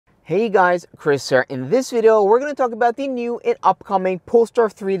Hey guys, Chris here. In this video, we're going to talk about the new and upcoming Polestar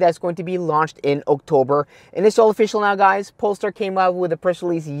 3 that's going to be launched in October. And it's all official now, guys. Polestar came out with a press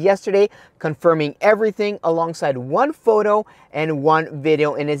release yesterday confirming everything alongside one photo and one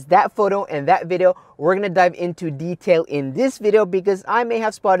video. And it's that photo and that video we're going to dive into detail in this video because I may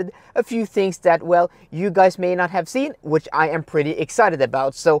have spotted a few things that, well, you guys may not have seen, which I am pretty excited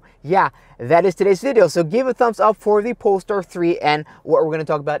about. So yeah, that is today's video. So give a thumbs up for the Polestar 3 and what we're going to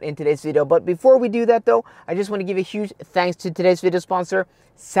talk about in today's video. But before we do that though, I just want to give a huge thanks to today's video sponsor,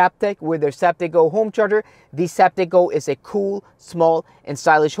 Zaptec, with their Zaptec Go home charger. The Zaptec Go is a cool, small, and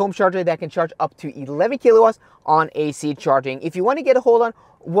stylish home charger that can charge up to 11 kilowatts on AC charging. If you want to get a hold on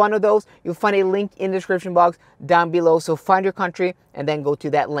one of those, you'll find a link in the description box down below. So find your country and then go to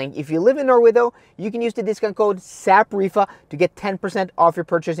that link. If you live in Norway though, you can use the discount code ZAPRIFA to get 10% off your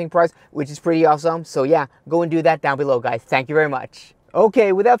purchasing price, which is pretty awesome. So yeah, go and do that down below, guys. Thank you very much.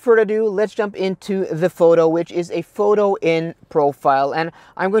 Okay, without further ado, let's jump into the photo, which is a photo in profile. And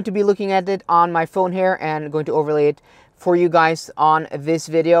I'm going to be looking at it on my phone here and going to overlay it for you guys on this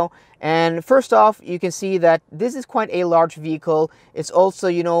video. And first off, you can see that this is quite a large vehicle. It's also,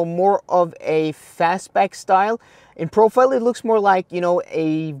 you know, more of a fastback style. In profile, it looks more like, you know,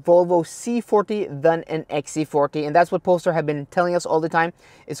 a Volvo C40 than an XC40. And that's what Polestar have been telling us all the time.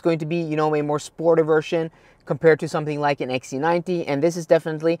 It's going to be, you know, a more sporty version compared to something like an XC90. And this is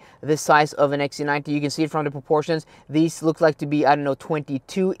definitely the size of an XC90. You can see it from the proportions. These look like to be, I don't know,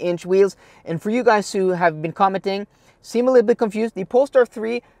 22-inch wheels. And for you guys who have been commenting, seem a little bit confused, the Polestar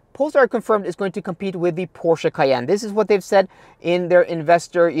 3, Polestar confirmed is going to compete with the Porsche Cayenne. This is what they've said in their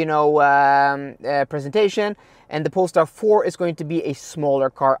investor, you know, presentation. And the Polestar 4 is going to be a smaller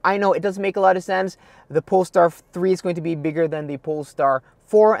car. I know it doesn't make a lot of sense. The Polestar 3 is going to be bigger than the Polestar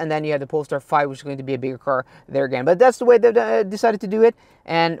 4, and then you have the Polestar 5, which is going to be a bigger car there again. But that's the way they decided to do it,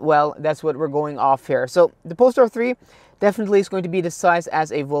 and well, that's what we're going off here. So the Polestar 3 definitely is going to be the size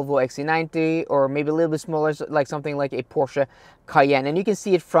as a Volvo XC90, or maybe a little bit smaller, like something like a Porsche Cayenne. And you can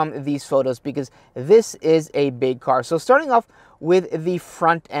see it from these photos because this is a big car. So starting off with the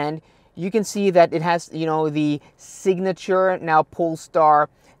front end, you can see that it has, you know, the signature now Polestar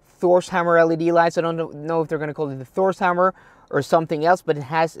Thor's Hammer LED lights. I don't know if they're going to call it the Thor's Hammer or something else, but it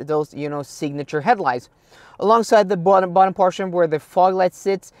has those, you know, signature headlights. Alongside the bottom portion where the fog light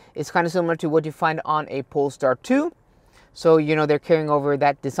sits is kind of similar to what you find on a Polestar 2. So, you know, they're carrying over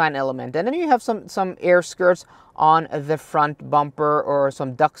that design element. And then you have some air skirts on the front bumper, or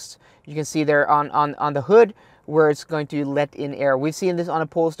some ducts you can see there on the hood, where it's going to let in air. We've seen this on a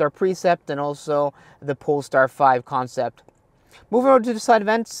Polestar Precept and also the Polestar 5 concept. Moving over to the side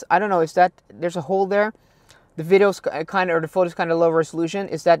vents, I don't know, is that there's a hole there? The video's kind of, or the photo's kind of low resolution.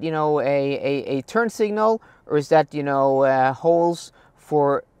 Is that, you know, a turn signal, or is that, you know, holes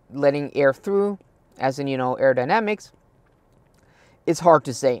for letting air through, as in, you know, aerodynamics? It's hard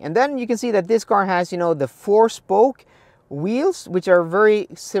to say. And then you can see that this car has, you know, the 4-spoke wheels, which are very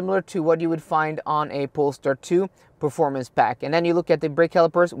similar to what you would find on a Polestar 2 performance pack. And then you look at the brake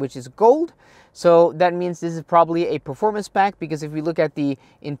calipers, which is gold. So that means this is probably a performance pack, because if we look at the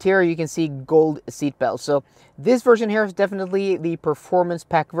interior, you can see gold seat belts. So this version here is definitely the performance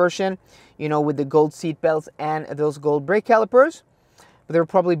pack version, you know, with the gold seat belts and those gold brake calipers. But there will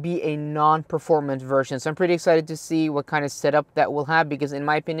probably be a non-performance version. So I'm pretty excited to see what kind of setup that will have, because in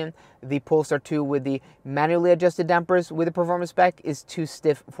my opinion, the Polestar 2 with the manually adjusted dampers with the performance pack is too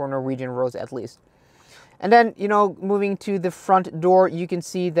stiff for Norwegian roads at least. And then, you know, moving to the front door, you can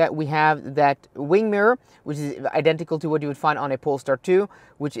see that we have that wing mirror, which is identical to what you would find on a Polestar 2,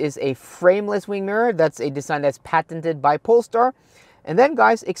 which is a frameless wing mirror. That's a design that's patented by Polestar. And then,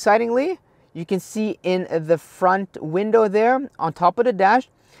 guys, excitingly, you can see in the front window there, on top of the dash,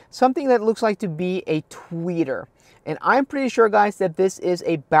 something that looks like to be a tweeter. And I'm pretty sure, guys, that this is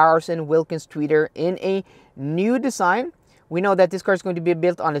a Bowers & Wilkins tweeter in a new design. We know that this car is going to be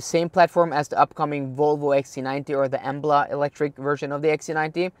built on the same platform as the upcoming Volvo XC90, or the Embla electric version of the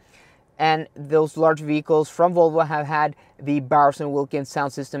XC90. And those large vehicles from Volvo have had the Bowers & Wilkins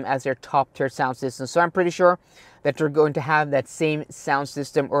sound system as their top-tier sound system. So I'm pretty sure that they're going to have that same sound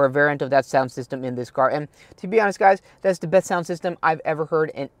system, or a variant of that sound system, in this car. And to be honest, guys, that's the best sound system I've ever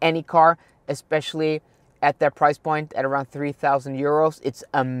heard in any car, especially at that price point at around 3,000 euros. It's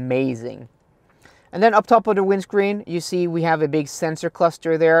amazing. And then up top of the windscreen, you see we have a big sensor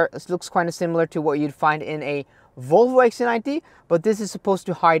cluster there. This looks kind of similar to what you'd find in a Volvo XC90, but this is supposed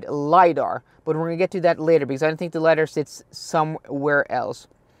to hide LiDAR. But we're going to get to that later, because I don't think the LiDAR sits somewhere else.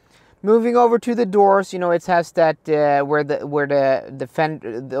 Moving over to the doors, you know, it has that where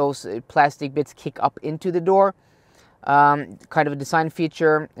those plastic bits kick up into the door. kind of a design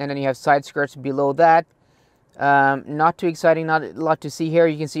feature, and then you have side skirts below that. Not too exciting, not a lot to see here.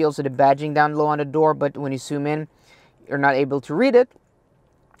 You can see also the badging down low on the door, but when you zoom in, you're not able to read it.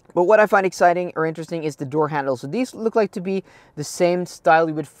 But what I find exciting or interesting is the door handles. So these look like to be the same style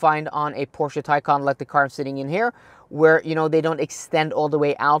you would find on a Porsche Taycan, like the car I'm sitting in here, where, you know, they don't extend all the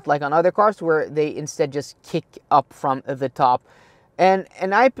way out like on other cars, where they instead just kick up from the top. And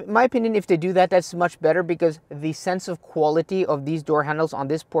my opinion, if they do that, that's much better, because the sense of quality of these door handles on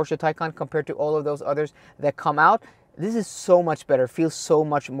this Porsche Taycan compared to all of those others that come out, this is so much better, feels so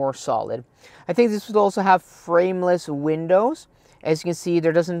much more solid. I think this would also have frameless windows. As you can see,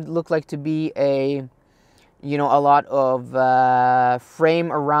 there doesn't look like to be a, you know, a lot of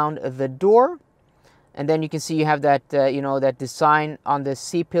frame around the door. And then you can see you have that, you know, that design on the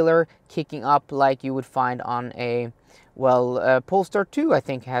C-pillar kicking up like you would find on a, well, Polestar 2, I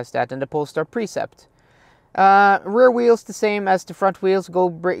think, has that, and the Polestar Precept. Rear wheels the same as the front wheels,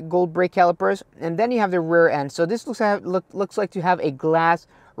 gold brake calipers, and then you have the rear end. So this looks like to have a glass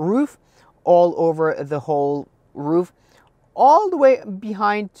roof all over the whole roof, all the way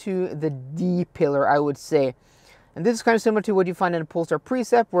behind to the D pillar, I would say. And this is kind of similar to what you find in a Polestar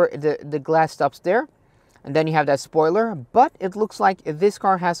Precept, where the glass stops there. And then you have that spoiler, but it looks like this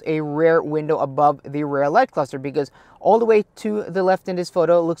car has a rear window above the rear light cluster, because all the way to the left in this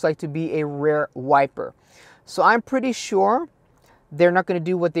photo looks like to be a rear wiper. So I'm pretty sure they're not going to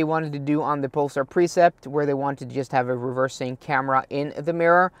do what they wanted to do on the Polestar Precept, where they wanted to just have a reversing camera in the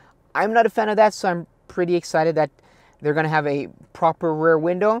mirror. I'm not a fan of that, so I'm pretty excited that they're going to have a proper rear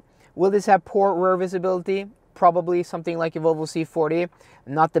window. Will this have poor rear visibility? Probably something like a Volvo C40.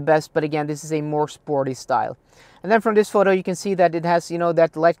 Not the best, but again, this is a more sporty style. And then from this photo, you can see that it has, you know,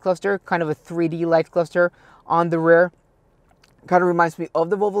 that light cluster, kind of a 3D light cluster on the rear. Kind of reminds me of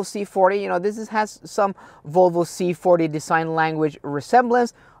the Volvo C40. You know, this has some Volvo C40 design language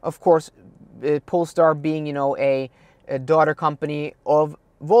resemblance. Of course, Polestar being, you know, a daughter company of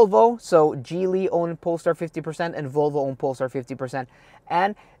Volvo, so Geely owned Polestar 50% and Volvo owned Polestar 50%.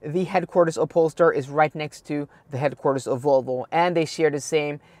 And the headquarters of Polestar is right next to the headquarters of Volvo, and they share the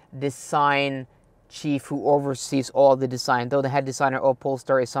same design chief who oversees all the design, though the head designer of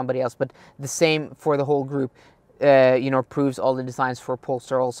Polestar is somebody else, but the same for the whole group. You know, approves all the designs for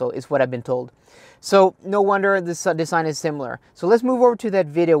Polestar also, is what I've been told. So no wonder this design is similar. So let's move over to that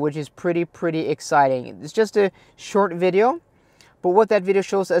video, which is pretty exciting. It's just a short video, but what that video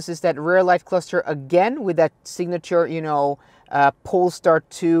shows us is that rear light cluster again with that signature, you know, Polestar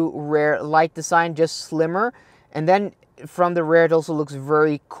 2 rear light design, just slimmer. And then from the rear, it also looks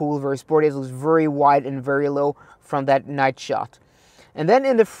very cool, very sporty. It looks very wide and very low from that night shot. And then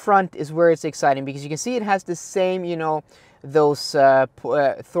in the front is where it's exciting, because you can see it has the same, you know, those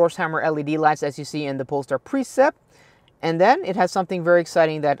Thor's Hammer LED lights as you see in the Polestar Precept. And then it has something very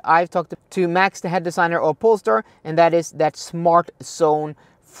exciting that I've talked to Max, the head designer of Polestar, and that is that Smart Zone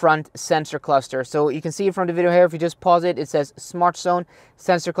front sensor cluster. So you can see from the video here, if you just pause it, it says Smart Zone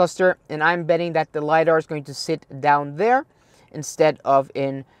sensor cluster, and I'm betting that the LiDAR is going to sit down there instead of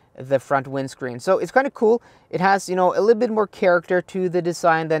in the front windscreen. So it's kind of cool. It has, you know, a little bit more character to the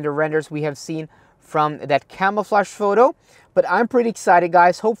design than the renders we have seen from that camouflage photo. But I'm pretty excited,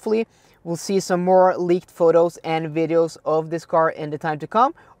 guys. Hopefully we'll see some more leaked photos and videos of this car in the time to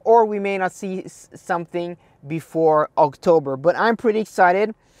come, or we may not see something before October, but I'm pretty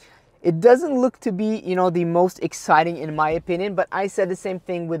excited. It doesn't look to be, you know, the most exciting in my opinion, but I said the same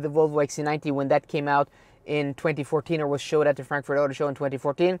thing with the Volvo XC90 when that came out in 2014, or was showed at the Frankfurt Auto Show in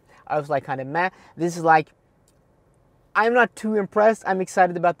 2014. I was like kind of meh. This is like, I'm not too impressed. I'm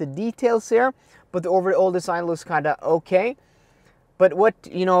excited about the details here, but the overall design looks kind of okay. But what,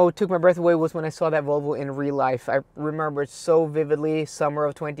 you know, took my breath away was when I saw that Volvo in real life. I remember it so vividly, summer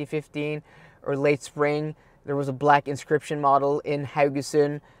of 2015 or late spring. There was a black inscription model in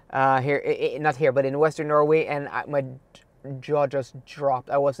Haugesund, here, not here, but in Western Norway, and my jaw just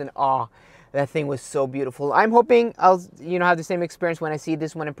dropped. I was in awe. That thing was so beautiful. I'm hoping I'll, you know, have the same experience when I see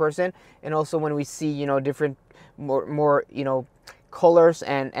this one in person, and also when we see, you know, different, more, you know, colors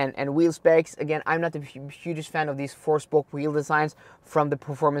and wheel specs. Again, I'm not the hugest fan of these 4-spoke wheel designs from the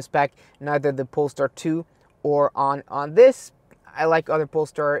performance pack, neither the Polestar 2 or on this. I like other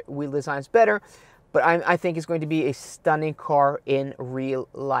Polestar wheel designs better, but I think it's going to be a stunning car in real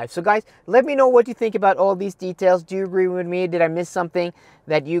life. So guys, let me know what you think about all these details. Do you agree with me? Did I miss something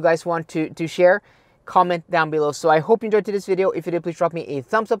that you guys want to share? Comment down below. So I hope you enjoyed today's video. If you did, please drop me a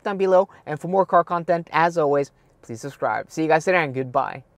thumbs up down below. And for more car content, as always, please subscribe. See you guys later and goodbye.